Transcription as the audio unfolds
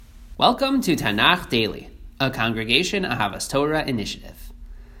Welcome to Tanakh Daily, a Congregation Ahavas Torah initiative.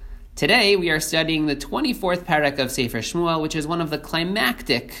 Today we are studying the 24th parak of Sefer Shmuel, which is one of the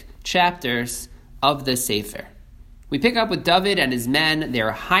climactic chapters of the Sefer. We pick up with David and his men. They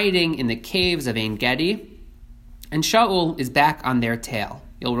are hiding in the caves of Ein Gedi, and Shaul is back on their tail.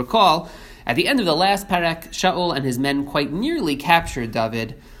 You'll recall, at the end of the last parak, Shaul and his men quite nearly captured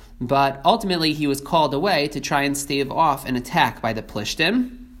David, but ultimately he was called away to try and stave off an attack by the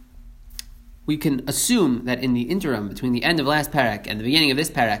Plishtim. We can assume that in the interim, between the end of last parak and the beginning of this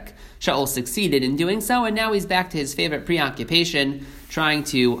parak, Shaul succeeded in doing so, and now he's back to his favorite preoccupation, trying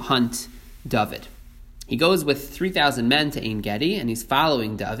to hunt David. He goes with 3,000 men to Ein Gedi, and he's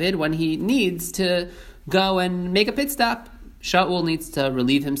following David when he needs to go and make a pit stop. Shaul needs to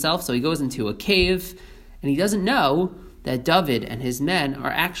relieve himself, so he goes into a cave, and he doesn't know that David and his men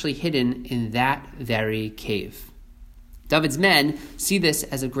are actually hidden in that very cave. David's men see this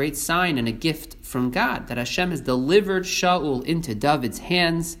as a great sign and a gift from God, that Hashem has delivered Shaul into David's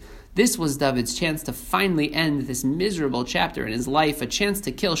hands. This was David's chance to finally end this miserable chapter in his life, a chance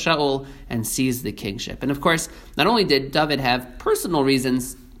to kill Shaul and seize the kingship. And of course, not only did David have personal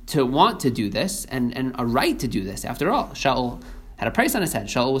reasons to want to do this, and a right to do this, after all, Shaul had a price on his head.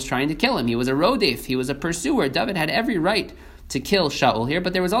 Shaul was trying to kill him. He was a rodef. He was a pursuer. David had every right to kill Shaul here,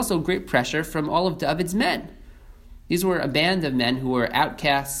 but there was also great pressure from all of David's men. These were a band of men who were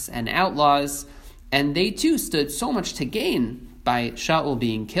outcasts and outlaws, and they too stood so much to gain by Shaul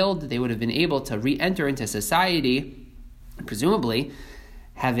being killed. They would have been able to re-enter into society, presumably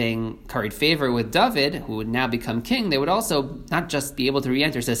having curried favor with David, who would now become king. They would also not just be able to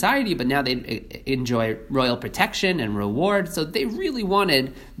re-enter society, but now they'd enjoy royal protection and reward. So they really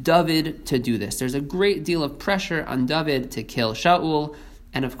wanted David to do this. There's a great deal of pressure on David to kill Shaul,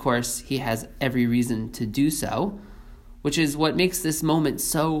 and of course he has every reason to do so, which is what makes this moment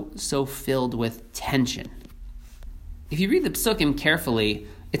so filled with tension. If you read the Psukim carefully,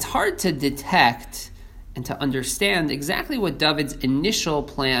 it's hard to detect and to understand exactly what David's initial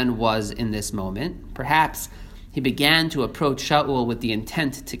plan was in this moment. Perhaps he began to approach Shaul with the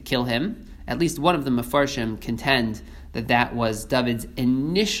intent to kill him. At least one of the Mefarshim contend that was David's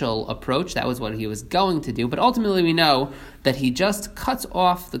initial approach. That was what he was going to do. But ultimately we know that he just cuts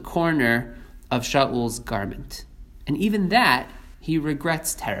off the corner of Shaul's garment. And even that, he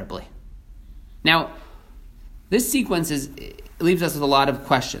regrets terribly. Now, this sequence leaves us with a lot of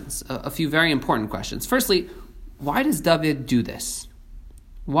questions, a few very important questions. Firstly, why does David do this?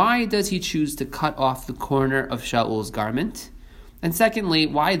 Why does he choose to cut off the corner of Shaul's garment? And secondly,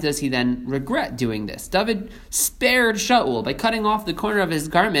 why does he then regret doing this? David spared Shaul by cutting off the corner of his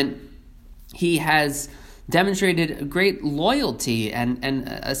garment. He has demonstrated great loyalty and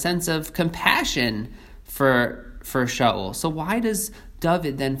a sense of compassion for Shaul. So why does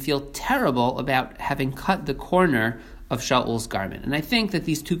David then feel terrible about having cut the corner of Shaul's garment? And I think that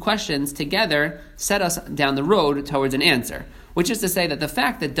these two questions together set us down the road towards an answer, which is to say that the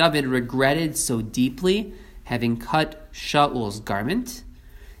fact that David regretted so deeply having cut Shaul's garment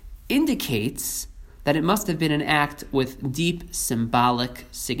indicates that it must have been an act with deep symbolic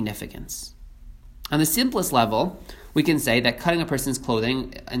significance. On the simplest level, we can say that cutting a person's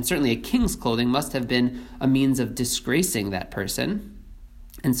clothing, and certainly a king's clothing, must have been a means of disgracing that person.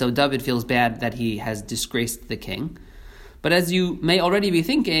 And so David feels bad that he has disgraced the king. But as you may already be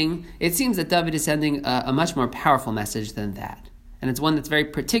thinking, it seems that David is sending a much more powerful message than that. And it's one that's very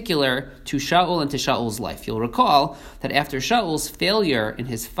particular to Shaul and to Shaul's life. You'll recall that after Shaul's failure in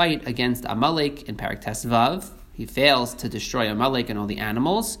his fight against Amalek in Parak Tesvav, he fails to destroy Amalek and all the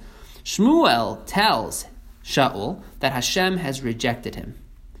animals, Shmuel tells Shaul that Hashem has rejected him,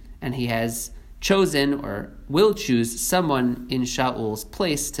 and he has chosen or will choose someone in Shaul's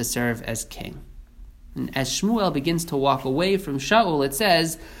place to serve as king. And as Shmuel begins to walk away from Shaul, it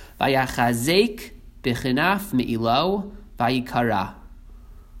says, "Vayachazek b'chinaf me'ilo vayikara,"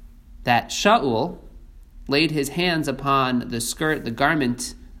 that Shaul laid his hands upon the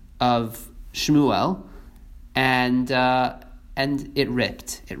garment of Shmuel, and it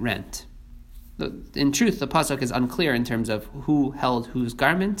rent. In truth, the pasuk is unclear in terms of who held whose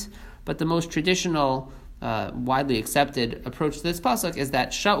garment, but the most traditional, widely accepted approach to this pasuk is that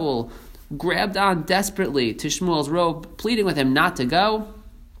Shaul grabbed on desperately to Shmuel's robe, pleading with him not to go,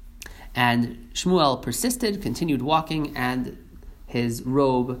 and Shmuel persisted, continued walking, and his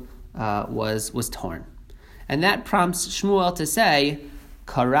robe was torn. And that prompts Shmuel to say,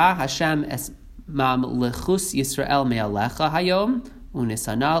 "Kara Hashem es mamlechus Yisrael me'alecha hayom,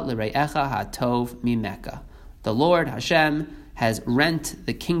 unisana l'rei'echa hatov mimeka." The Lord, Hashem, has rent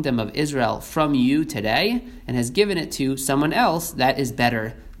the kingdom of Israel from you today and has given it to someone else that is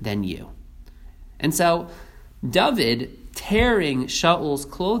better than you. And so David tearing Shaul's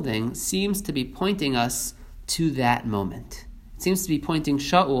clothing seems to be pointing us to that moment. It seems to be pointing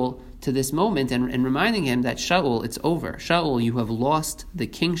Shaul to this moment and reminding him that Shaul, it's over. Shaul, you have lost the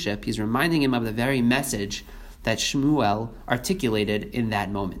kingship. He's reminding him of the very message that Shmuel articulated in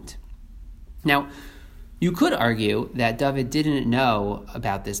that moment. Now, you could argue that David didn't know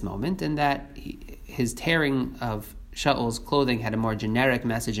about this moment and that his tearing of Shaul's clothing had a more generic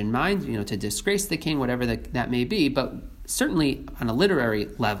message in mind, to disgrace the king, whatever that may be, but certainly on a literary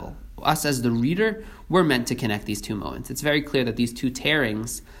level, us as the reader, we're meant to connect these two moments. It's very clear that these two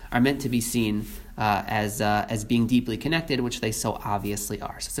tearings are meant to be seen as being deeply connected, which they so obviously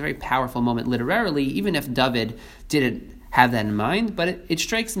are. So it's a very powerful moment literarily, even if David didn't have that in mind, but it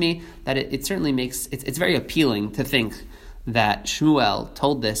strikes me that it certainly makes, it's very appealing to think that Shmuel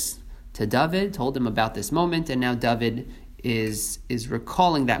told this to David, told him about this moment, and now David is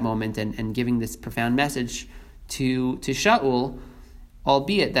recalling that moment and giving this profound message to Shaul,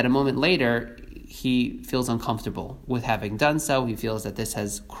 albeit that a moment later he feels uncomfortable with having done so. He feels that this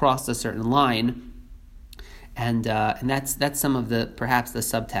has crossed a certain line, and that's some of perhaps the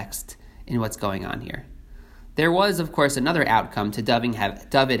subtext in what's going on here. There was, of course, another outcome to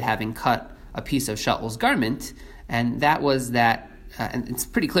David having cut a piece of Shaul's garment, and that was that. And it's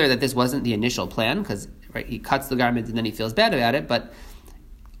pretty clear that this wasn't the initial plan, because he cuts the garment and then he feels bad about it, but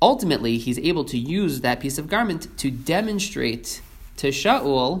ultimately he's able to use that piece of garment to demonstrate to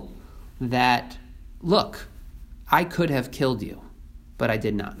Shaul that, look, I could have killed you, but I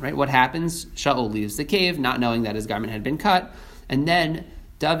did not. Right? What happens? Shaul leaves the cave, not knowing that his garment had been cut, and then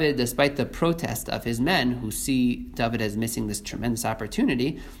David, despite the protest of his men who see David as missing this tremendous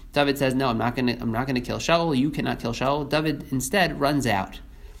opportunity, David says, "No, I'm not going to kill Shaul. You cannot kill Shaul." David instead runs out,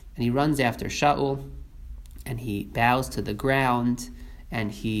 and he runs after Shaul, and he bows to the ground,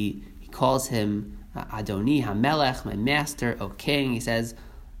 and he calls him Adoni HaMelech, my master, O king. He says,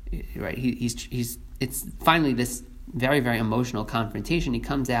 right? It's finally this very, very emotional confrontation. He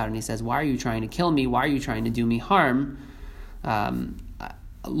comes out and he says, "Why are you trying to kill me? Why are you trying to do me harm?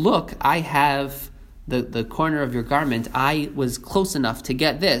 Look, I have the corner of your garment. I was close enough to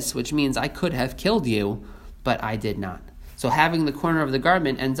get this, which means I could have killed you, but I did not." So having the corner of the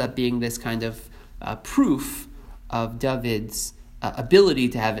garment ends up being this kind of proof of David's ability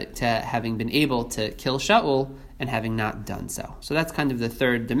to having been able to kill Shaul and having not done so. So that's kind of the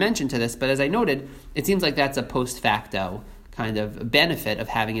third dimension to this. But as I noted, it seems like that's a post facto kind of benefit of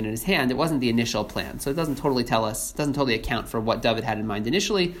having it in his hand. It wasn't the initial plan. So it doesn't totally tell us, doesn't totally account for what David had in mind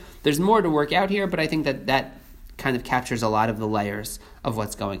initially. There's more to work out here, but I think that kind of captures a lot of the layers of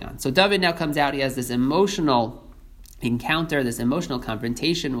what's going on. So David now comes out, he has this emotional encounter, this emotional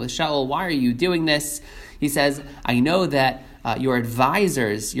confrontation with Shaul. Why are you doing this? He says, I know that your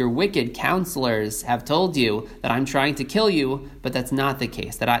advisors, your wicked counselors have told you that I'm trying to kill you, but that's not the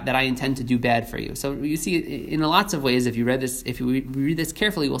case, that I intend to do bad for you. So you see, in lots of ways, if you read this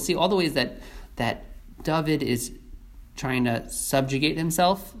carefully, we'll see all the ways that David is trying to subjugate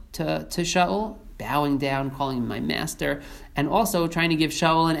himself to Shaul, bowing down, calling him my master, and also trying to give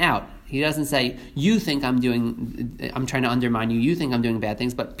Shaul an out. He doesn't say, you think I'm trying to undermine you, you think I'm doing bad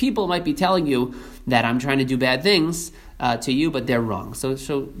things, but people might be telling you that I'm trying to do bad things to you, but they're wrong.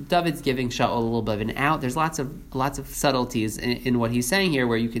 So David's giving Shaul a little bit of an out. There's lots of subtleties in what he's saying here,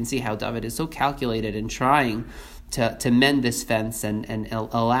 where you can see how David is so calculated in trying to mend this fence and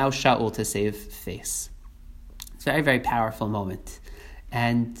allow Shaul to save face. It's a very, very powerful moment.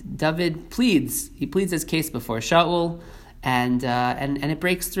 And David pleads his case before Shaul, and it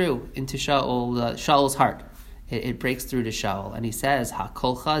breaks through into Shaul's heart. It breaks through to Shaul, and he says,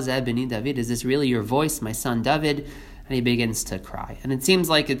 "Hakolcha zeh b'ni David, is this really your voice, my son David?" And he begins to cry. And it seems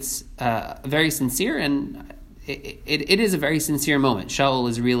like it's very sincere, and it is a very sincere moment. Shaul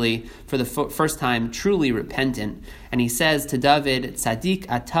is really, for the first time, truly repentant. And he says to David, "Tzadik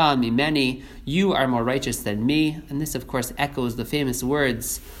ata mimeni, you are more righteous than me." And this, of course, echoes the famous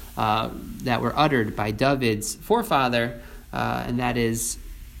words that were uttered by David's forefather, and that is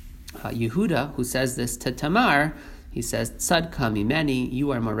Yehuda, who says this to Tamar. He says, "Tzadka mimeni,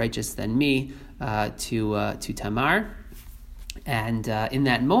 you are more righteous than me," to Tamar. And in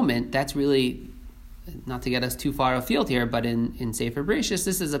that moment, that's really, not to get us too far afield here, but in Sefer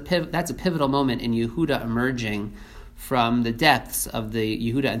Bereshis, that's a pivotal moment in Yehuda emerging from the depths of the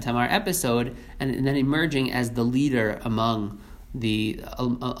Yehuda and Tamar episode, and then emerging as the leader among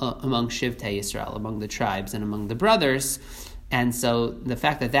Shivtei Yisrael, among the tribes and among the brothers. And so the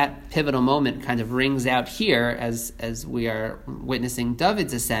fact that pivotal moment kind of rings out here as we are witnessing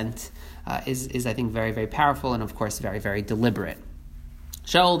David's ascent is I think very, very powerful, and of course very, very deliberate.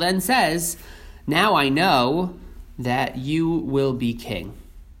 Shaul then says, now I know that you will be king.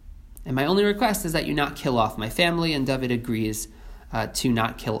 And my only request is that you not kill off my family. And David agrees to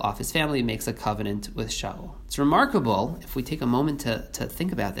not kill off his family and makes a covenant with Shaul. It's remarkable, if we take a moment to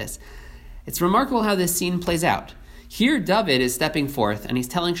think about this, it's remarkable how this scene plays out. Here David is stepping forth and he's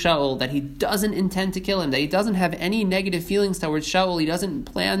telling Shaul that he doesn't intend to kill him, that he doesn't have any negative feelings towards Shaul, he doesn't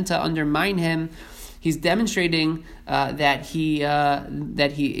plan to undermine him. He's demonstrating that he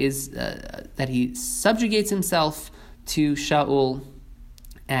subjugates himself to Shaul,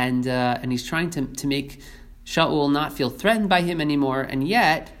 and he's trying to make Shaul not feel threatened by him anymore. And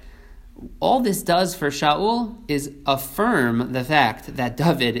yet, all this does for Shaul is affirm the fact that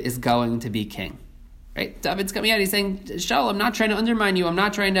David is going to be king. Right? David's coming out, he's saying, Shaul, I'm not trying to undermine you, I'm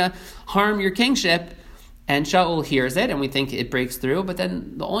not trying to harm your kingship. And Shaul hears it, and we think it breaks through. But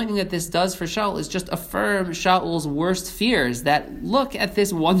then the only thing that this does for Shaul is just affirm Shaul's worst fears, that look at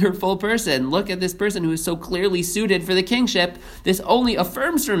this wonderful person, look at this person who is so clearly suited for the kingship. This only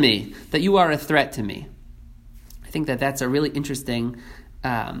affirms for me that you are a threat to me. I think that that's a really interesting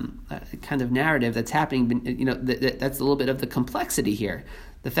kind of narrative that's happening. That's a little bit of the complexity here.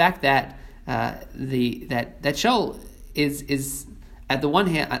 The fact that that Shaul is at the one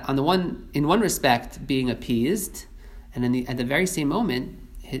hand, in one respect, being appeased, and at the very same moment,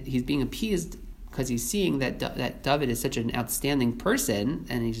 he's being appeased because he's seeing that David is such an outstanding person,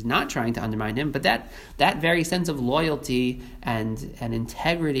 and he's not trying to undermine him. But that very sense of loyalty and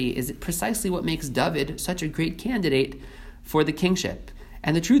integrity is precisely what makes David such a great candidate for the kingship.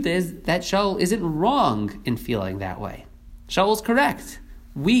 And the truth is that Shaul isn't wrong in feeling that way. Shaul's correct.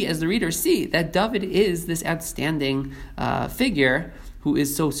 We, as the reader, see that David is this outstanding figure who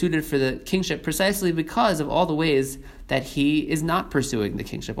is so suited for the kingship precisely because of all the ways that he is not pursuing the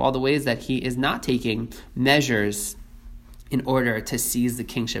kingship, all the ways that he is not taking measures in order to seize the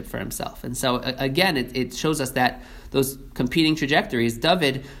kingship for himself. And so, again, it shows us that those competing trajectories,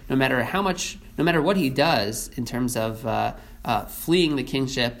 David, no matter what he does in terms of fleeing the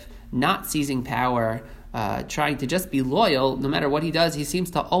kingship, not seizing power, trying to just be loyal, no matter what he does, he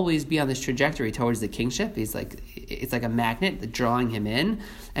seems to always be on this trajectory towards the kingship. It's like a magnet drawing him in.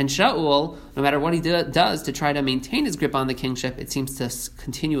 And Shaul, no matter what he does to try to maintain his grip on the kingship, it seems to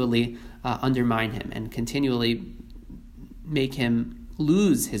continually undermine him and continually make him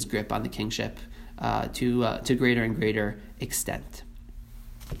lose his grip on the kingship to greater and greater extent.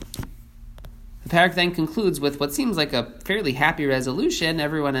 The parak then concludes with what seems like a fairly happy resolution.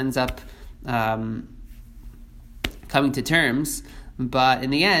 Everyone ends up coming to terms, but in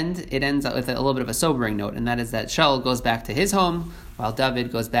the end, it ends up with a little bit of a sobering note, and that is that Shaul goes back to his home, while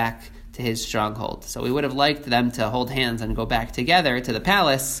David goes back to his stronghold. So we would have liked them to hold hands and go back together to the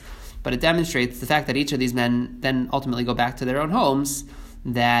palace, but it demonstrates the fact that each of these men then ultimately go back to their own homes,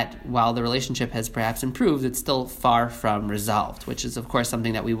 that while the relationship has perhaps improved, it's still far from resolved, which is, of course,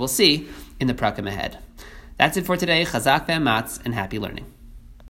 something that we will see in the prakim ahead. That's it for today. Chazak ve'amatz, and happy learning.